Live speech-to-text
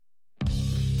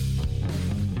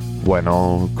When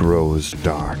All Grows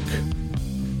Dark.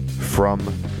 From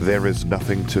There Is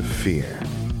Nothing to Fear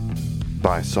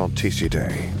by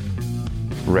Salticidae.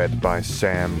 Read by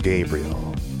Sam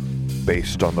Gabriel.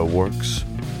 Based on the works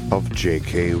of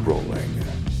J.K. Rowling.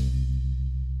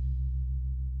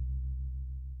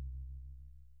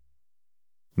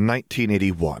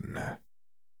 (1981)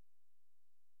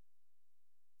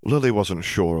 Lily wasn't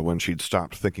sure when she'd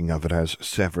stopped thinking of it as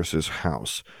Severus's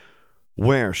house.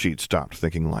 Where she'd stopped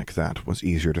thinking like that was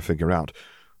easier to figure out.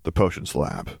 The potions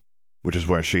lab, which is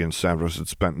where she and Severus had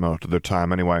spent most of their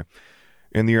time anyway.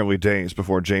 In the early days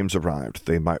before James arrived,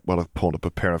 they might well have pulled up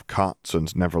a pair of cots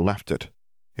and never left it,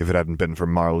 if it hadn't been for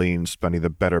Marlene spending the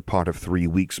better part of 3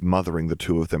 weeks mothering the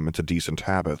two of them into decent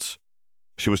habits.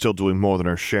 She was still doing more than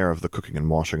her share of the cooking and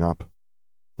washing up.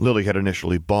 Lily had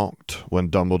initially balked when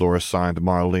Dumbledore assigned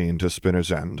Marlene to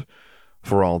Spinner's End,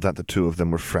 for all that the two of them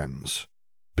were friends,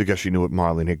 because she knew what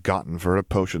Marlene had gotten for a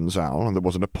potions owl, and there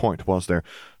wasn't a point, was there,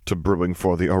 to brewing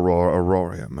for the Aurora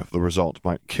Aurorium if the result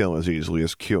might kill as easily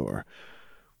as cure,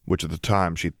 which at the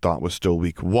time she thought was still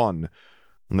week 1,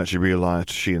 and that she realized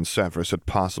she and Severus had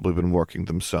possibly been working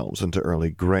themselves into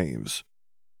early graves.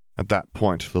 At that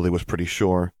point, Lily was pretty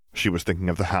sure she was thinking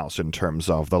of the house in terms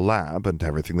of the lab and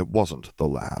everything that wasn't the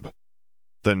lab.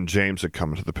 Then James had come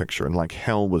into the picture, and like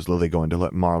hell was Lily going to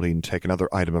let Marlene take another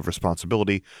item of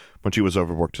responsibility when she was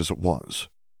overworked as it was.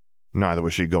 Neither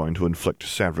was she going to inflict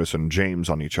Severus and James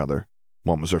on each other.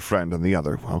 One was her friend and the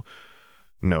other, well,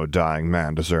 no dying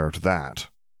man deserved that.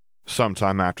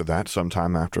 Sometime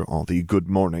after all the good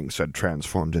mornings had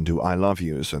transformed into I love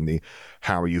yous, and the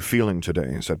how are you feeling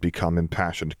todays had become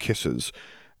impassioned kisses,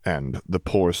 and the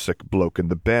poor sick bloke in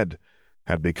the bed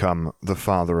had become the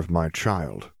father of my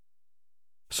child.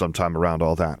 Sometime around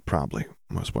all that, probably,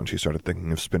 was when she started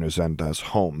thinking of Spinner's End as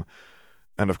home.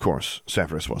 And of course,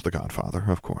 Severus was the godfather,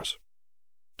 of course.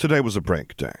 Today was a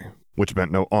break day, which meant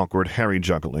no awkward Harry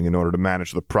juggling in order to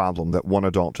manage the problem that one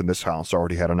adult in this house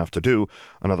already had enough to do,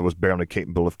 another was barely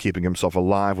capable of keeping himself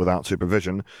alive without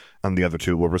supervision, and the other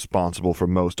two were responsible for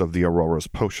most of the Aurora's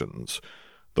potions.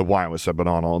 The wireless had been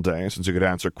on all day, since you could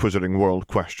answer quizzing world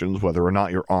questions whether or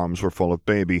not your arms were full of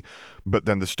baby, but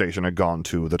then the station had gone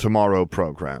to the Tomorrow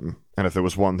program, and if there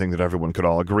was one thing that everyone could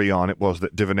all agree on, it was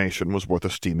that divination was worth a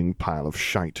steaming pile of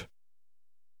shite.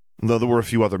 Though there were a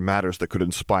few other matters that could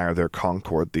inspire their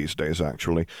concord these days,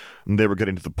 actually. They were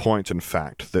getting to the point, in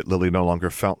fact, that Lily no longer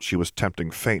felt she was tempting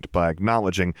fate by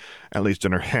acknowledging, at least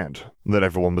in her head, that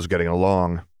everyone was getting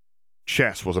along.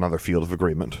 Chess was another field of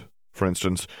agreement. For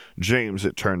instance, James,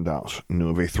 it turned out, knew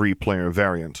of a 3-player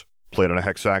variant, played on a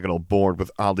hexagonal board with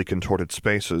oddly contorted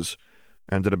spaces,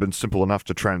 and it had been simple enough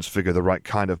to transfigure the right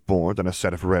kind of board and a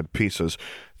set of red pieces.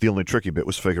 The only tricky bit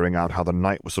was figuring out how the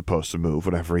knight was supposed to move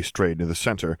whenever he strayed near the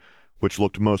center, which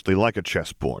looked mostly like a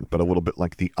chessboard, but a little bit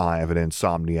like the eye of an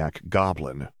insomniac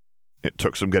goblin. It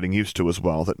took some getting used to as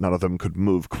well that none of them could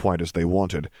move quite as they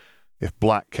wanted. If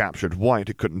black captured white,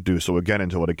 it couldn't do so again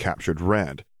until it had captured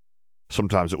red.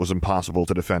 Sometimes it was impossible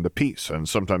to defend a piece, and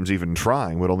sometimes even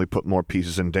trying would only put more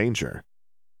pieces in danger.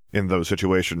 In those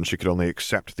situations, she could only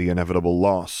accept the inevitable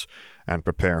loss and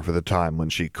prepare for the time when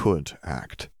she could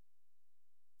act.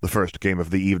 The first game of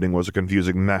the evening was a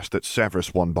confusing mess that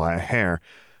Severus won by a hair,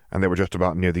 and they were just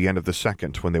about near the end of the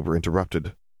second when they were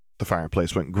interrupted. The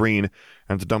fireplace went green,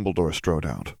 and Dumbledore strode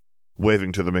out,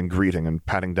 waving to them in greeting and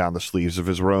patting down the sleeves of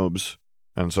his robes,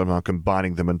 and somehow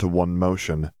combining them into one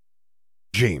motion.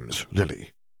 "James,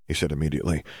 Lily," he said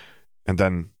immediately, and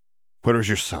then, "Where is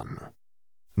your son?"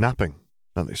 "Napping,"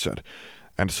 Lily said,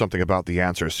 and something about the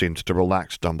answer seemed to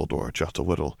relax Dumbledore just a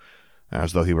little,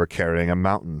 as though he were carrying a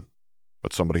mountain,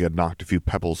 but somebody had knocked a few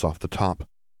pebbles off the top.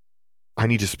 "I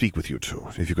need to speak with you two,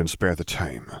 if you can spare the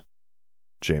time."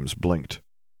 James blinked.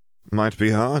 "Might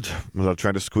be hard, but I'll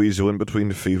try to squeeze you in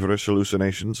between feverish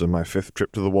hallucinations and my 5th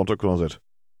trip to the water closet."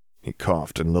 He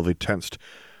coughed, and Lily tensed,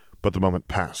 but the moment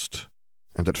passed,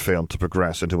 and it failed to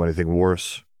progress into anything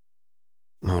worse.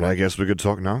 "Well, I guess we could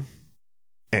talk now."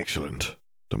 "Excellent,"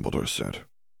 Dumbledore said.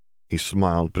 He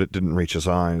smiled, but it didn't reach his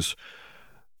eyes.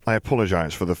 "I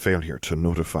apologize for the failure to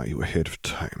notify you ahead of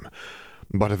time,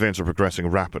 but events are progressing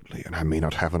rapidly, and I may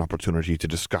not have an opportunity to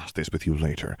discuss this with you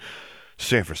later.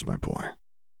 Severus, my boy,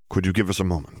 could you give us a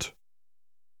moment?"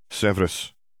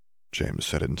 "Severus," James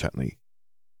said intently,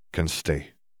 "can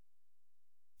stay."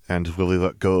 And Lily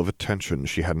let go of a tension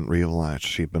she hadn't realized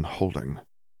she'd been holding.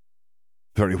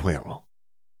 "Very well."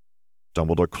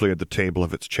 Dumbledore cleared the table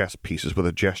of its chess pieces with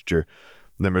a gesture,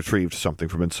 then retrieved something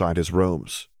from inside his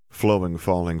robes, falling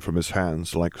from his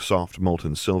hands like soft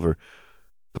molten silver.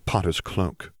 The potter's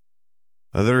cloak.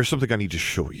 "There is something I need to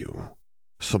show you.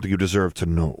 Something you deserve to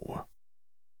know."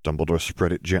 Dumbledore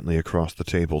spread it gently across the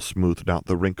table, smoothed out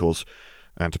the wrinkles,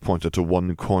 and pointed to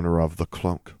one corner of the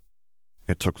cloak.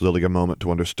 It took Lily a moment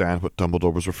to understand what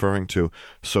Dumbledore was referring to.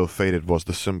 So faded was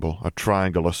the symbol, a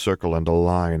triangle, a circle, and a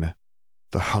line.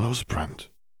 "The Hallows Brand,"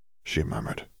 she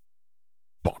murmured.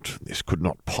 "But this could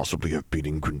not possibly have been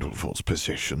in Grindelwald's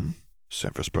possession,"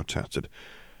 Severus protested,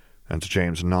 and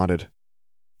James nodded.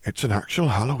 "It's an actual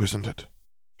hallow, isn't it?"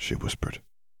 she whispered.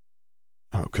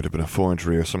 Oh, it could have been a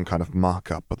forgery or some kind of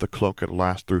mock-up, but the cloak had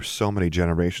lasted through so many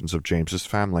generations of James's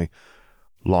family,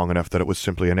 long enough that it was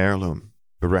simply an heirloom,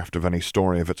 bereft of any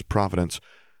story of its provenance,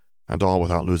 and all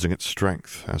without losing its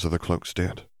strength, as other cloaks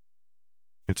did.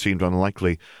 It seemed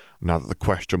unlikely, now that the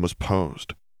question was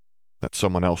posed, that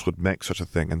someone else would make such a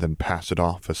thing and then pass it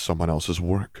off as someone else's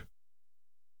work.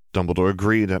 Dumbledore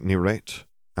agreed at any rate,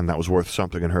 and that was worth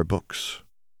something in her books.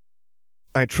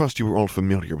 "I trust you are all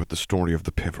familiar with the story of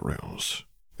the Peverells,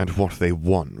 and what they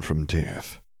won from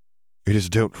death. It is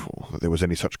doubtful that there was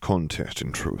any such contest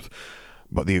in truth,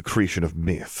 but the accretion of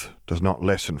myth does not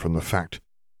lessen from the fact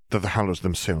that the Hallows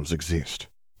themselves exist,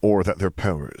 or that their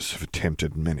powers have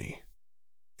tempted many."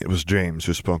 It was James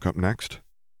who spoke up next.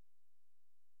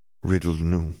 "Riddle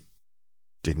knew,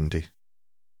 didn't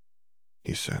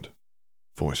he said,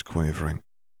 voice quavering,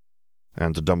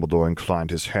 and Dumbledore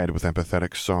inclined his head with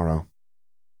empathetic sorrow.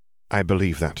 "I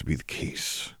believe that to be the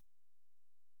case.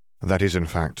 That is, in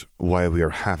fact, why we are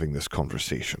having this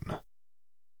conversation."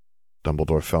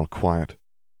 Dumbledore fell quiet,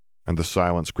 and the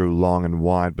silence grew long and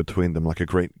wide between them like a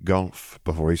great gulf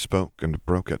before he spoke and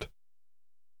broke it.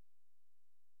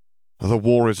 "The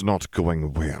war is not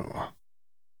going well.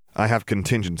 I have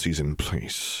contingencies in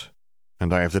place,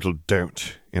 and I have little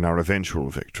doubt in our eventual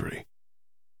victory.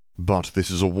 But this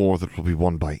is a war that will be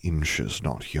won by inches,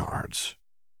 not yards.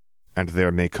 And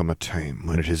there may come a time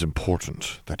when it is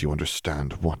important that you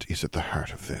understand what is at the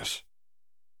heart of this."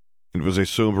 It was a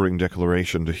sobering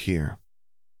declaration to hear,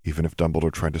 even if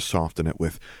Dumbledore tried to soften it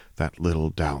with that little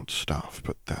doubt stuff.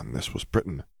 But then this was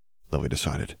Britain, Lily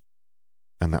decided,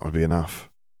 and that would be enough.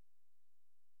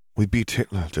 "We beat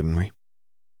Hitler, didn't we?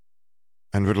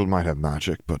 And Riddle might have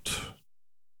magic, but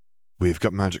we've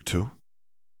got magic too.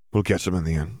 We'll get him in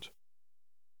the end."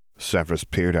 Severus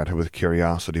peered at her with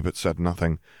curiosity but said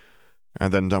nothing,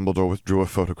 and then Dumbledore withdrew a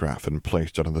photograph and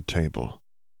placed it on the table.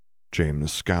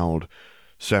 James scowled.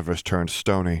 Severus turned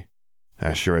stony,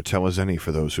 as sure a tell as any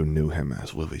for those who knew him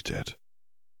as Lily did.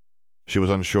 She was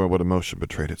unsure what emotion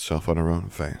betrayed itself on her own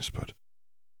face, but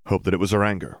hoped that it was her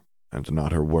anger and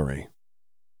not her worry.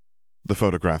 The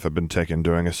photograph had been taken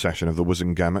during a session of the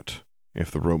Wizengamot,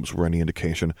 if the robes were any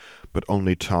indication, but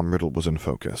only Tom Riddle was in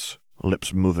focus,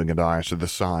 lips moving and eyes to the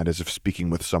side as if speaking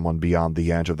with someone beyond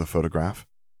the edge of the photograph.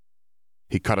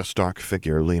 He cut a stark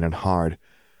figure, lean and hard,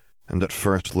 and at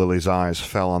first Lily's eyes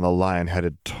fell on the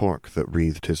lion-headed torque that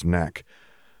wreathed his neck,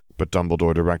 but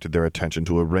Dumbledore directed their attention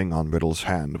to a ring on Riddle's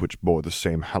hand which bore the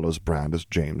same Hallows brand as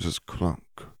James's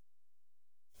cloak.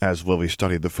 As Lily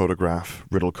studied the photograph,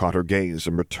 Riddle caught her gaze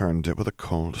and returned it with a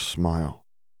cold smile.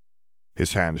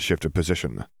 His hand shifted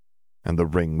position, and the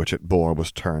ring which it bore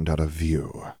was turned out of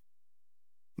view.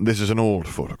 "This is an old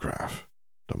photograph,"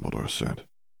 Dumbledore said.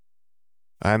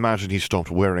 "I imagine he stopped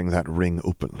wearing that ring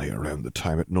openly around the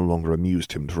time it no longer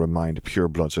amused him to remind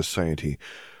pure-blood society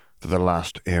that the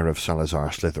last heir of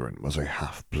Salazar Slytherin was a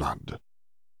half-blood.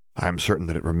 I am certain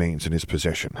that it remains in his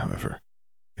possession, however.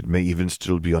 It may even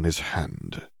still be on his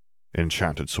hand,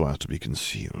 enchanted so as to be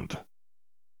concealed."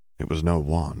 It was no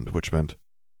wand, which meant,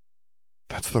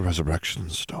 "That's the Resurrection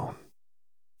Stone,"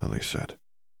 Lily said.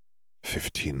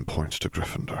 15 points to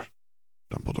Gryffindor,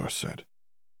 Dumbledore said,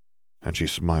 and she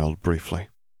smiled briefly.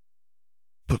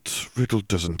 "But Riddle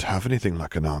doesn't have anything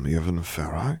like an army of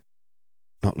Inferi.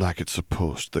 Not like it's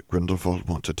supposed that Grindelwald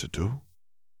wanted to do.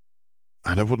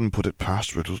 And I wouldn't put it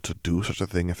past Riddle to do such a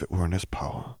thing if it were in his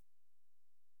power.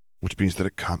 Which means that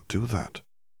it can't do that.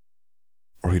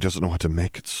 Or he doesn't know how to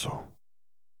make it so.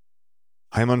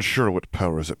 I am unsure what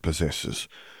powers it possesses,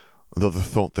 though the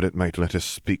thought that it might let us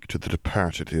speak to the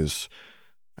departed is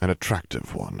an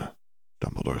attractive one,"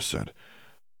 Dumbledore said.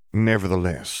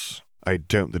 "Nevertheless, I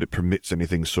doubt that it permits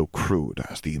anything so crude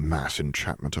as the mass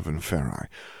enchantment of Inferi.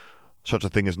 Such a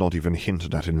thing is not even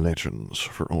hinted at in legends,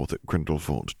 for all that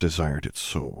Grindelwald desired it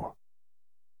so.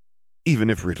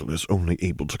 Even if Riddle is only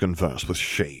able to converse with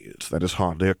shades, that is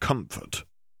hardly a comfort,"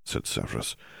 said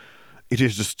Severus. "It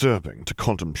is disturbing to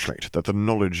contemplate that the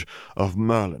knowledge of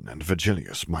Merlin and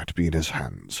Vigilius might be in his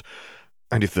hands,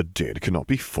 and if the dead cannot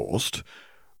be forced,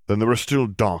 then there are still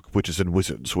dark witches and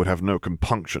wizards who would have no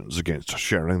compunctions against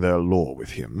sharing their lore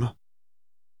with him."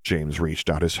 James reached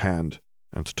out his hand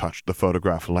and touched the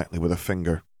photograph lightly with a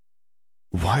finger.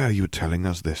 Why are you telling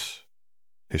us this?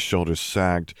 His shoulders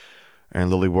sagged, and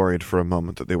Lily worried for a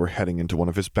moment that they were heading into one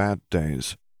of his bad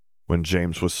days, when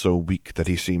James was so weak that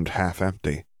he seemed half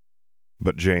empty.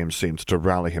 But James seemed to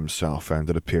rally himself, and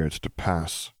it appeared to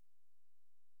pass.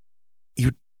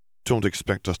 You don't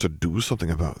expect us to do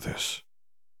something about this?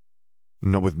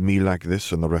 Not with me like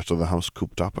this and the rest of the house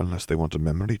cooped up unless they want a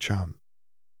memory charm.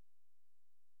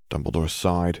 Dumbledore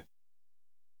sighed.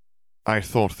 I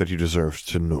thought that you deserved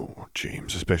to know,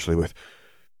 James, especially with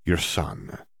your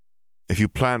son. If you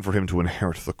plan for him to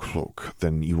inherit the cloak,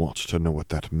 then you ought to know what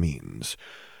that means.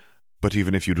 But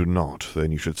even if you do not,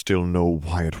 then you should still know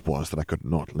why it was that I could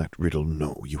not let Riddle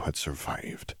know you had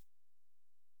survived.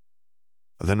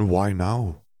 Then why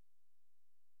now?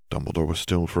 Dumbledore was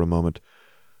still for a moment.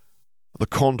 The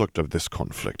conduct of this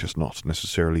conflict has not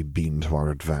necessarily been to our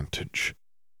advantage.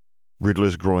 Riddle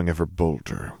is growing ever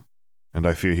bolder, and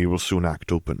I fear he will soon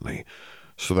act openly,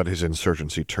 so that his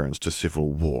insurgency turns to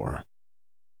civil war.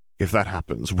 If that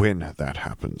happens, when that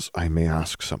happens, I may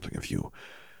ask something of you,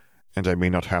 and I may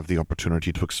not have the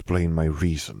opportunity to explain my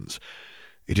reasons.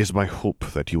 It is my hope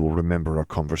that you will remember our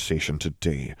conversation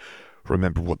today,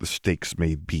 remember what the stakes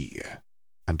may be,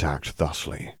 and act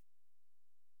thusly.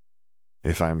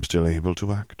 If I am still able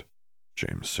to act,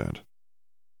 James said.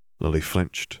 Lily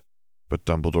flinched, but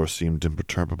Dumbledore seemed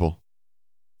imperturbable.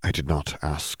 I did not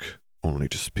ask only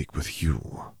to speak with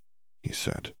you, he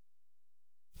said.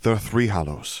 There are 3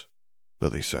 Hallows,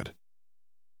 Lily said.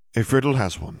 If Riddle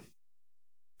has one,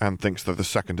 and thinks that the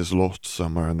second is lost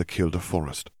somewhere in the Kilda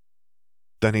forest,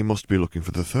 then he must be looking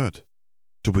for the third.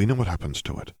 Do we know what happens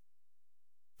to it?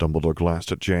 Dumbledore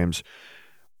glanced at James.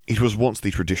 It was once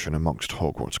the tradition amongst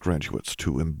Hogwarts graduates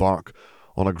to embark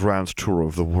on a grand tour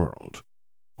of the world,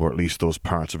 or at least those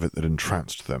parts of it that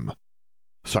entranced them.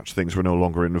 Such things were no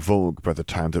longer in vogue by the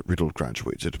time that Riddle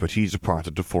graduated, but he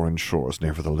departed to foreign shores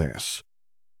nevertheless.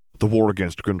 The war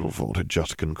against Grindelwald had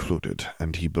just concluded,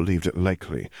 and he believed it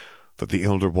likely that the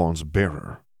Elder Wand's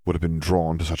bearer would have been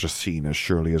drawn to such a scene as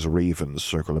surely as ravens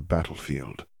circle a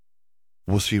battlefield.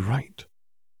 Was he right?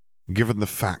 Given the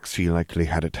facts he likely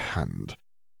had at hand,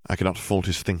 I cannot fault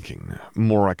his thinking.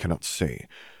 More I cannot say,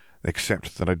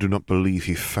 except that I do not believe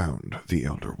he found the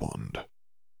Elder Wand.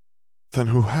 Then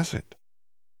who has it?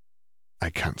 I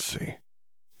can't say.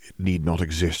 It need not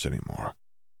exist anymore.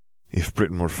 If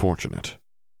Britain were fortunate,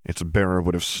 its bearer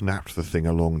would have snapped the thing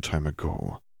a long time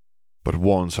ago. But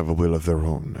wands have a will of their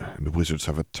own, and wizards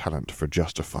have a talent for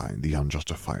justifying the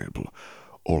unjustifiable,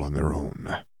 all on their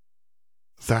own.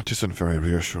 That isn't very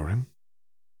reassuring.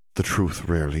 The truth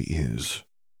rarely is,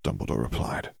 Dumbledore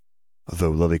replied, though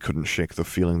Lily couldn't shake the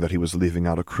feeling that he was leaving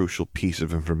out a crucial piece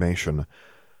of information.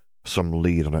 Some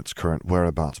lead on its current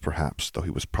whereabouts, perhaps, though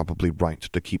he was probably right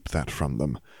to keep that from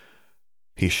them.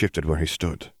 He shifted where he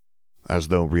stood, as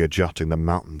though readjusting the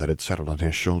mountain that had settled on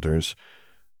his shoulders,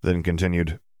 then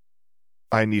continued,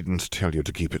 I needn't tell you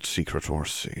to keep it secret or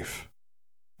safe.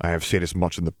 I have said as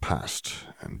much in the past,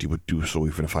 and you would do so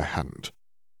even if I hadn't.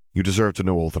 You deserve to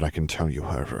know all that I can tell you,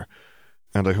 however,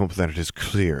 and I hope that it is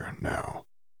clear now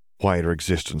why your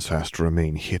existence has to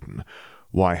remain hidden,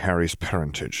 why Harry's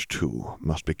parentage, too,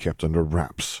 must be kept under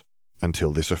wraps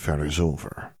until this affair is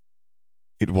over.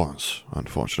 It was,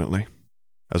 unfortunately.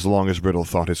 As long as Riddle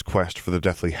thought his quest for the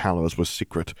Deathly Hallows was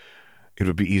secret, it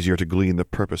would be easier to glean the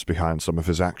purpose behind some of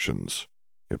his actions.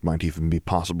 It might even be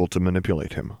possible to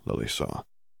manipulate him, Lily saw.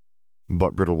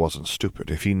 But Riddle wasn't stupid.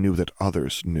 If he knew that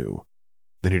others knew,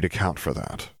 then he'd account for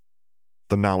that.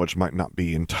 The knowledge might not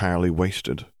be entirely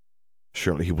wasted.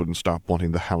 Surely he wouldn't stop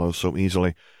wanting the Hallows so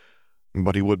easily,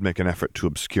 but he would make an effort to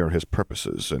obscure his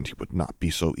purposes, and he would not be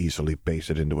so easily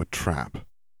baited into a trap.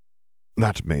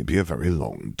 That may be a very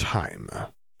long time,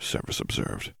 Severus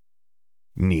observed.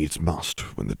 Needs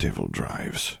must when the devil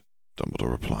drives,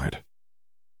 Dumbledore replied.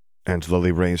 And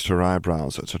Lily raised her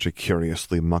eyebrows at such a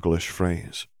curiously mugglish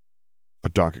phrase. A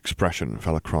dark expression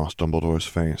fell across Dumbledore's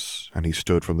face, and he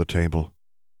stood from the table.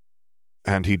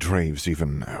 And he draves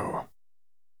even now.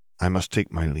 I must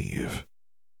take my leave.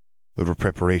 There were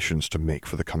preparations to make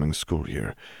for the coming school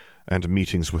year, and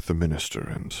meetings with the minister,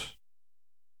 and...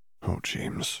 Oh,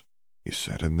 James, he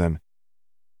said, and then...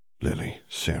 Lily,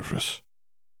 Severus,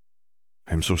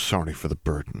 I am so sorry for the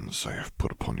burdens I have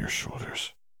put upon your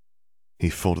shoulders. He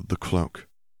folded the cloak,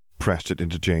 pressed it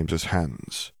into James's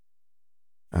hands,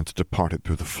 and departed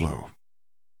through the flow.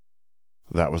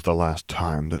 That was the last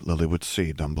time that Lily would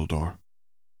see Dumbledore.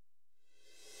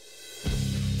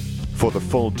 For the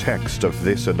full text of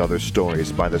this and other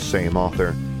stories by the same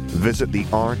author, visit the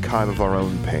Archive of Our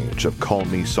Own page of Call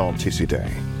Me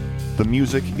Salticidae. The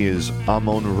music is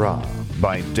Amon Ra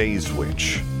by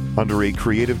Dayswitch. under a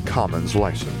Creative Commons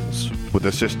license with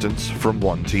assistance from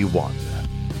 1T1.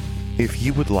 If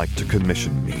you would like to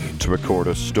commission me to record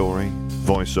a story,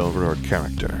 voiceover, or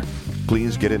character,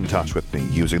 please get in touch with me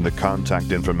using the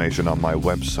contact information on my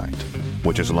website,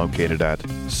 which is located at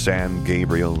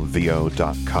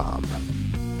sangabrielvo.com.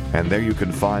 And there you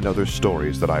can find other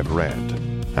stories that I've read,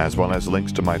 as well as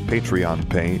links to my Patreon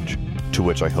page, to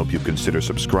which I hope you consider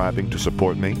subscribing to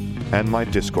support me, and my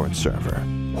Discord server,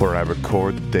 where I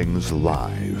record things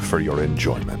live for your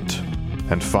enjoyment.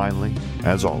 And finally,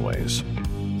 as always,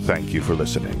 thank you for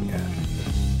listening.